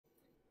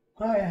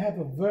Hi, I have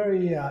a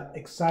very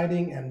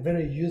exciting and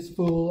very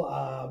useful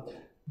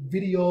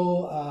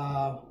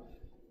video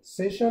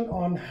session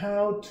on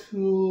how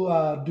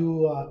to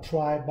do a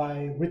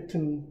try-by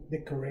written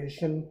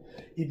declaration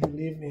if you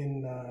live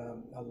in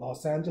a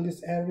Los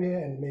Angeles area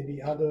and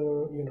maybe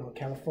other,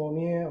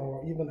 California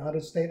or even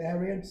other state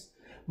areas.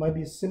 Might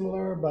be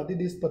similar, but it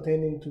is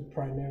pertaining to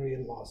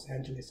primarily Los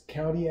Angeles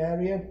County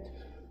area.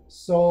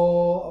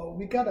 So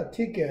we got a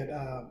ticket,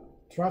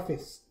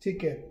 traffic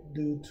ticket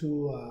due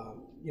to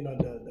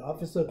the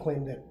officer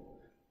claimed that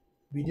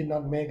we did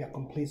not make a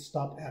complete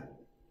stop at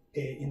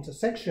a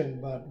intersection,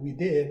 but we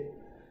did.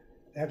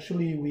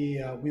 Actually,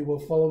 we were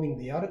following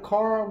the other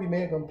car. We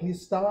made a complete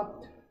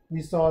stop.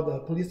 We saw the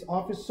police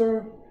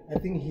officer. I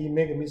think he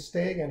made a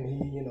mistake, and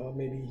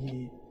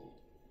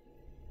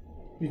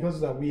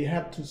because we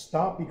had to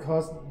stop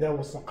because there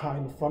was a car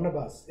in front of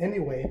us.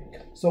 Anyway,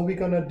 so we're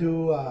gonna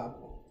do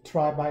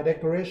try-by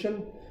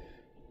declaration.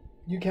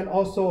 You can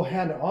also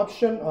have an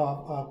option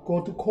of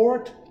go to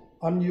court.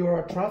 On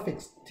your traffic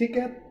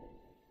ticket,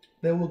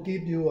 they will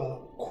give you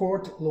a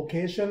court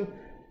location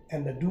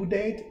and the due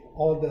date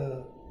or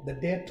the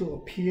date to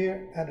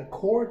appear at a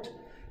court.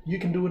 You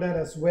can do that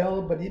as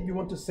well, but if you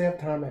want to save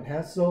time and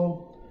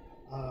hassle,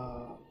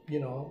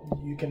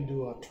 you can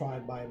do a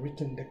try-by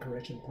written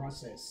declaration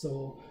process.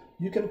 So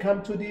you can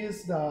come to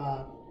this,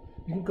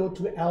 you can go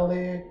to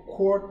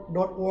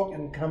lacourt.org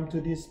and come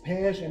to this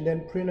page and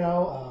then print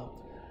out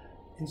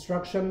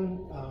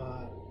instruction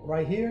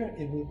right here.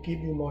 It will give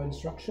you more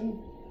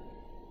instruction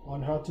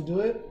on how to do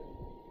it.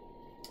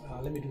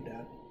 Let me do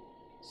that.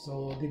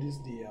 So this is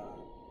the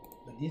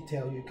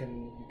detail you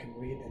can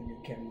read and you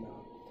can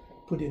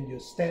put in your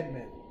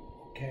statement.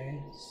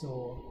 Okay,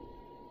 so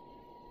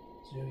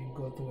you can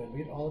go through and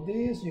read all of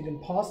this. You can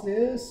pause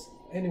this.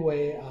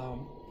 Anyway,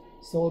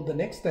 so the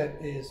next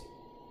step is,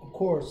 of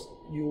course,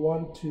 you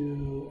want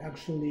to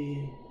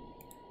actually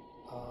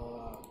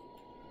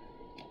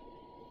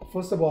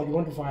first of all, you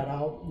want to find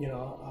out,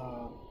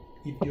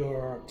 if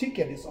your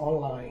ticket is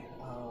online.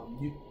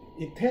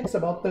 It takes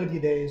about 30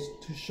 days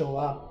to show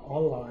up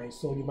online,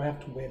 so you might have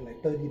to wait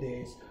like 30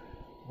 days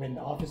when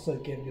the officer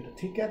gave you the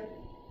ticket.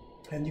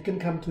 And you can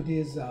come to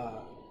this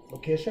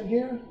location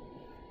here,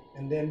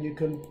 and then you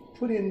can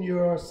put in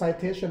your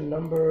citation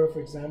number, for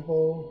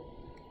example,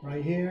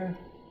 right here.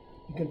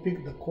 You can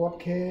pick the court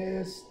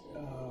case,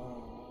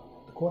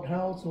 the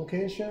courthouse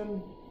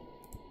location,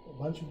 a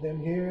bunch of them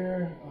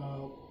here.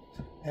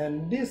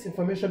 And this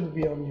information will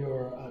be on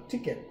your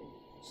ticket,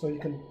 so you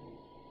can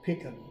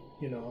pick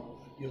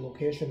your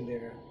location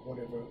there,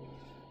 whatever.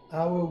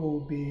 Our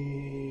will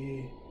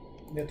be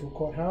near to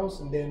courthouse,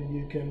 and then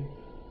you can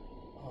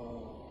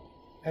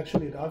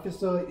actually the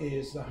officer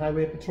is the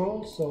highway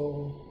patrol,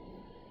 so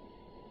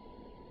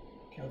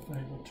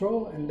California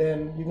patrol, and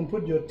then you can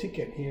put your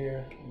ticket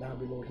here, down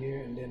below here,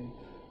 and then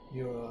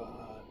your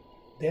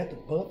date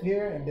of birth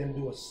here, and then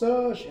do a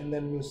search, and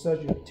then we'll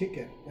search your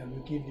ticket and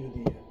we'll give you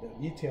the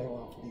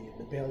detail of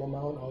the bail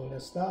amount, all of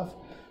that stuff.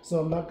 So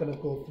I'm not going to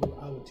go through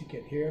our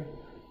ticket here,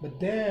 but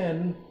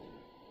then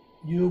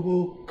you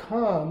will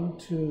come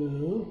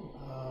to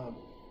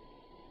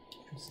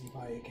let's see if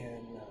I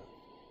can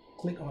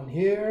click on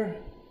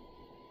here,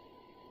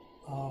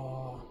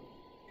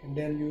 and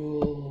then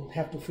you'll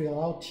have to fill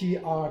out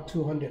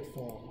TR200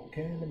 form.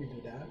 Okay, let me do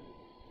that.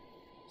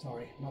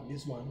 Sorry, not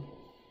this one,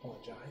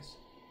 apologize.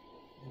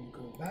 Then you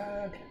go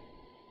back.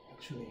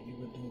 Actually, you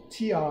will do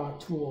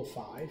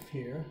TR205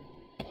 here,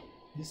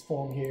 this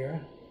form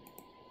here,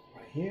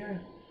 right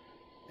here.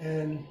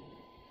 And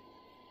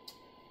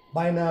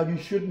by now you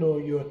should know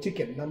your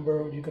ticket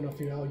number. You're gonna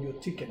fill out your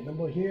ticket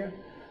number here.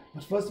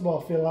 But first of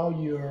all, fill out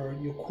your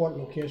court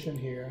location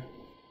here,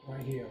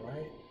 right here,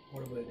 right?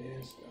 Whatever it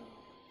is,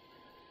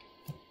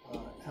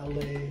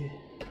 LA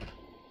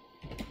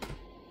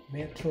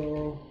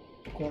Metro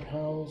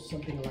Courthouse,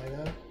 something like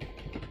that.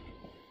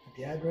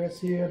 The address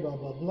here, blah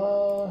blah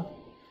blah,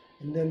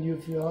 and then you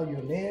fill out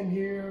your name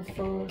here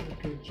first.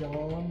 Okay,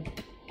 John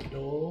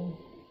Doe,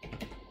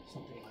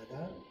 something like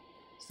that.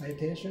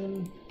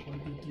 Citation 1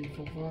 2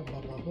 3 4 5,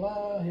 blah blah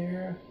blah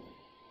here.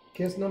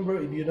 Case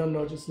number, if you don't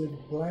know, just leave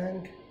it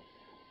blank.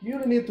 You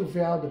don't need to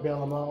fill out the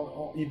bail amount,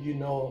 or if you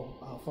know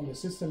from the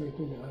system,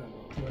 including, I don't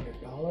know,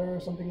 $200 or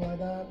something like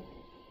that.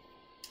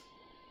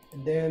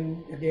 And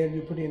then again,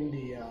 you put in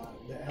the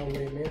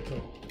LA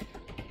Metro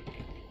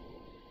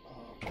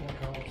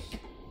courthouse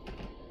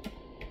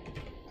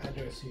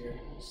address here,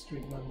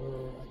 street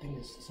number. I think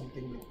it's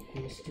something with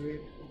Hill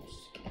Street.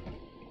 Oops.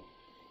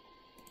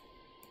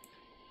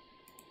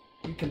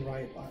 You can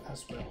write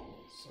as well.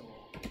 So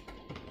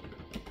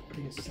I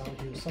think it's South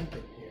Hill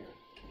something here.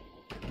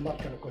 I'm not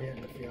gonna go ahead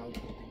and fill out the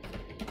whole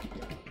thing for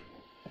you.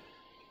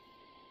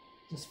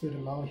 Just fill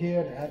them out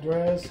here, the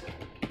address.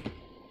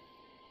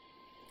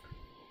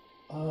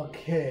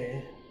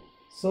 Okay,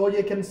 so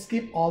you can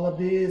skip all of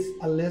these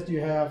unless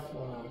you have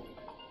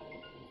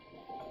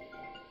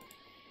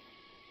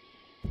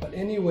but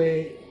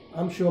anyway,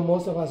 I'm sure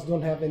most of us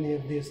don't have any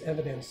of this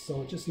evidence,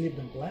 so just leave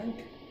them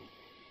blank.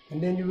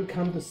 And then you will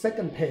come to the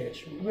second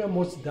page. We're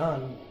almost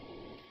done.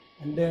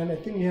 And then I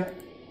think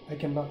I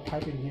cannot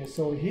type in here.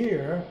 So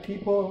here,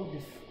 people,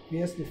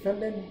 yes,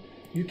 defendant,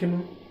 you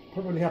can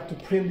probably have to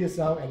print this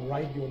out and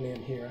write your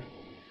name here.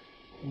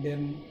 And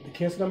then the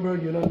case number,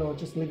 you don't know,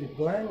 just leave it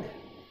blank.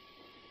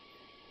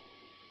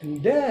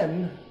 And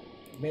then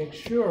make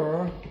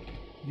sure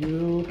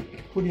you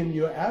put in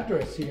your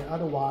address here,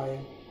 otherwise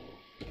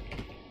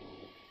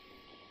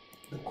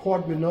the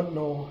court will not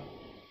know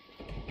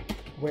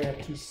where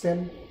to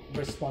send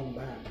response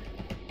back.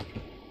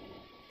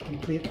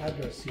 Complete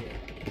address here.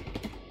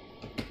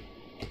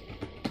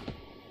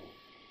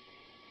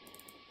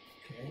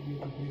 Okay, you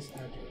complete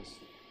address.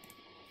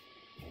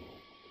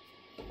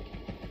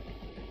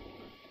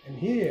 And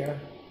here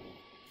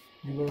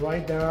you will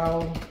write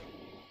down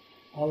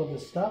all of the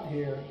stuff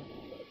here.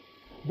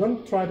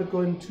 Don't try to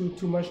go into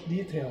too much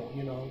detail,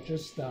 you know,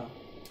 just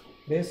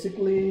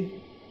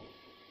basically.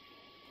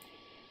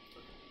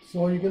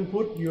 So you can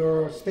put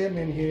your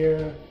statement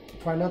here,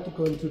 try not to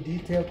go into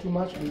detail too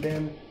much, and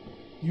then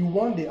you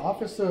want the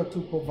officer to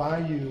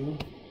provide you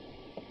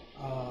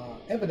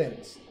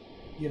evidence,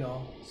 you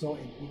know, so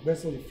it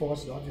basically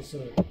forces the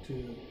officer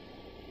to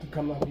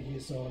come up with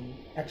his own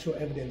actual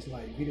evidence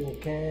like video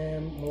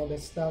cam, all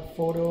that stuff,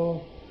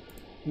 photo.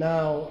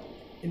 Now,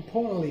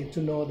 importantly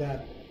to know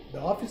that the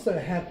officer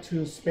had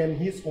to spend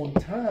his own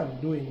time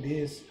doing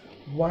this.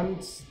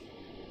 Once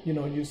you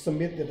know you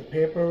submitted the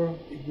paper,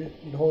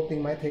 the whole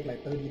thing might take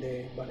like 30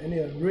 days. But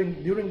anyway,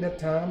 during that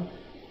time,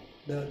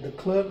 the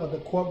clerk or the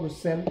court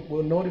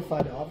will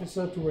notify the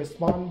officer to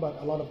respond.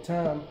 But a lot of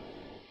time,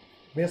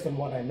 based on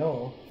what I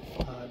know,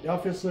 the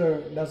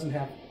officer doesn't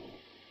have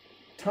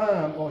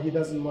time, or he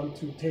doesn't want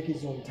to take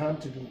his own time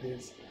to do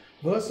this.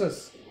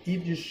 Versus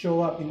if you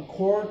show up in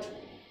court,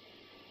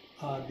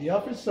 the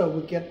officer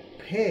will get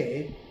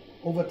paid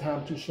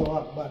overtime to show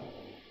up, but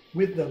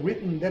with the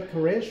written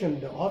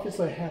declaration, the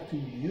officer had to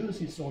use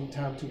his own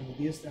time to do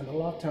this, and a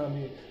lot of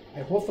time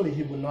hopefully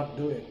he will not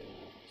do it.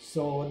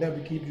 So that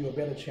will give you a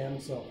better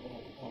chance of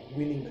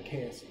winning the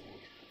case.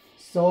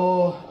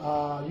 So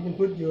you can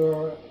put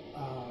your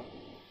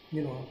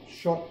you know,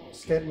 short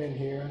statement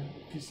here,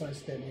 precise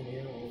statement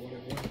here, or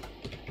whatever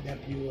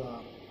that you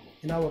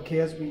in our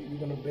case we're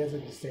going to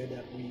basically say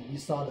that we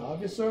saw the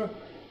officer,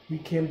 we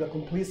came to a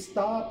complete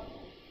stop,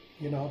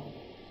 you know.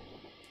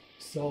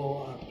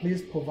 So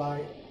please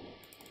provide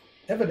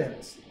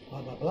evidence,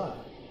 blah blah blah,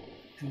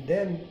 and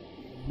then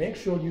make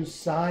sure you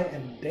sign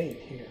and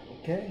date here.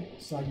 Okay,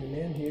 sign your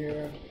name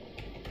here,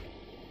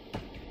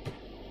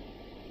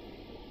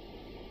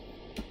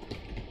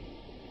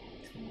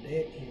 and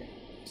date here,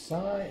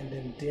 sign and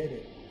then date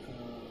it.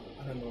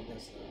 I don't know if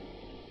that's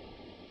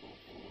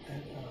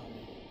and,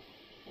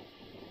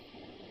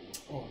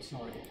 oh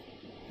sorry,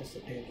 that's the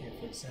date here.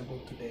 For example,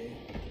 today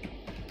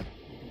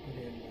you can put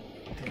in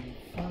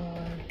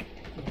 10/5.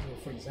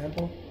 For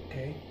example,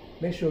 okay,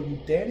 make sure you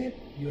date it,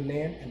 your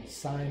name, and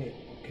sign it.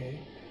 Okay,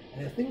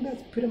 and I think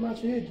that's pretty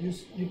much it.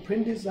 You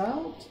print this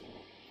out,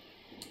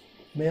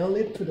 mail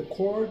it to the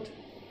court.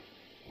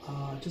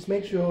 Just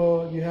make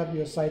sure you have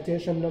your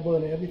citation number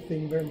and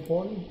everything, very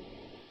important.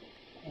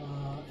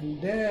 And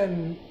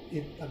then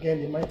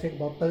it might take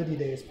about 30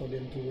 days for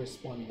them to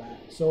respond back.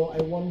 So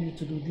I want you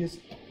to do this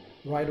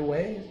right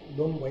away.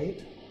 Don't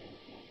wait.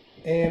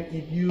 And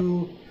if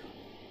you,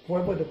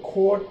 whatever the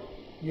court,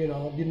 you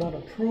know, did not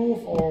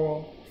approve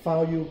or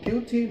found you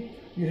guilty,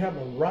 you have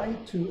a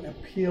right to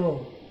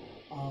appeal.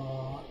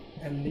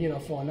 And you know,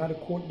 for another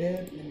court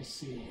date, let me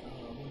see,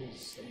 what does it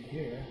say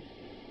here?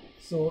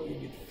 So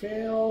if it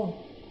fails,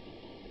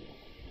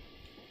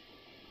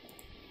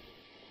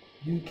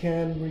 you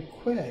can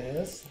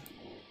request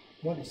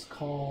what is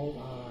called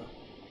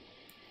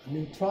a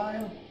new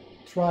trial,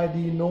 try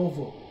de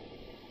novo,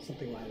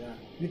 something like that,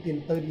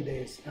 within 30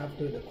 days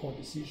after the court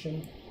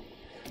decision.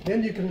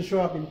 Then you can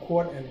show up in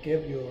court and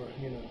give your,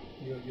 you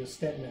know, your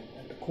statement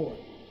at the court.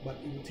 But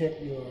it will take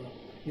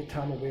your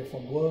time away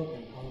from work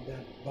and all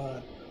that.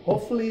 But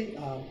hopefully,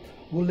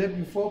 we'll let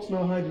you folks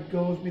know how it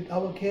goes with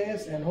our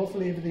case, and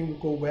hopefully everything will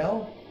go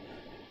well.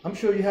 I'm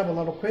sure you have a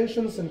lot of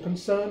questions and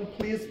concerns.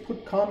 Please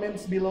put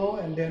comments below,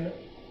 and then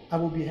I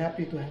will be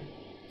happy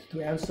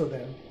to answer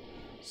them.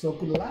 So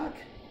good luck,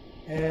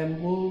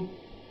 and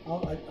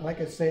like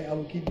I say, I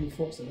will give you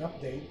folks an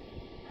update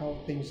how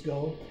things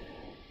go.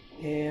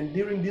 And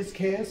during this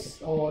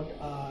case, or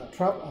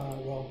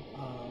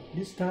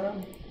this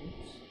time,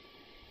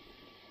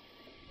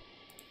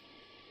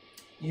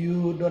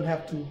 you don't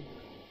have to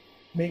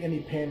make any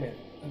payment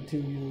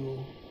until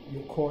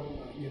your court,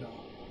 you know,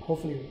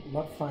 hopefully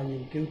not find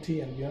you guilty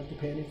and you have to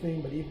pay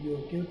anything. But if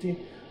you're guilty,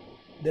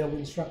 they will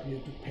instruct you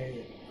to pay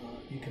it.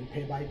 You can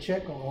pay by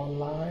check or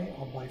online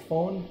or by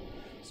phone.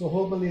 So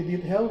hopefully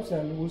it helps,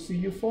 and we'll see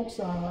you folks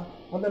on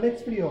the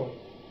next video.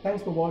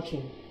 Thanks for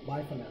watching.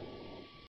 Bye for now.